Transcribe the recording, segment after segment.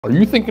Are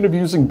you thinking of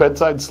using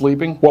bedside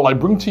sleeping? Well, I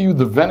bring to you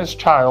the Venice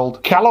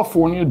Child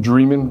California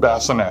Dreamin'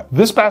 Bassinet.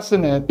 This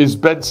bassinet is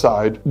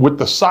bedside with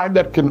the side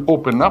that can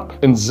open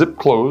up and zip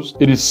close.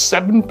 It is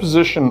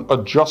 7-position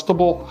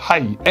adjustable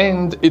height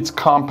and it's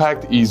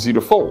compact, easy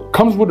to fold.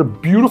 Comes with a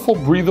beautiful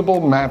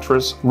breathable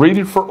mattress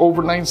rated for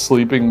overnight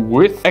sleeping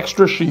with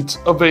extra sheets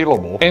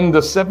available. And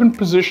the 7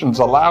 positions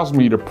allows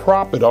me to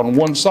prop it on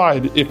one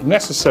side if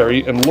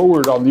necessary and lower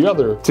it on the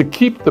other to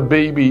keep the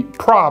baby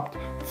propped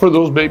for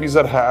those babies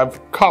that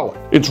have colic.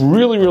 It's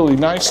really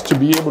nice to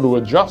be able to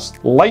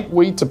adjust,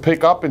 lightweight to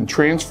pick up and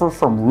transfer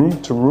from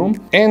room to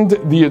room, and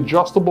the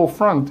adjustable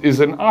front is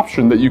an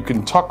option that you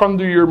can tuck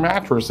under your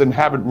mattress and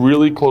have it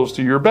really close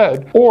to your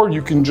bed, or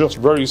you can just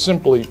very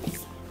simply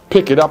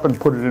pick it up and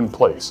put it in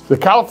place. The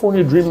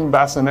California Dreamin'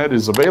 Bassinet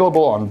is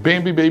available on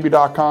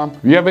BambiBaby.com.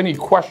 If you have any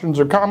questions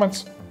or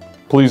comments,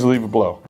 please leave it below.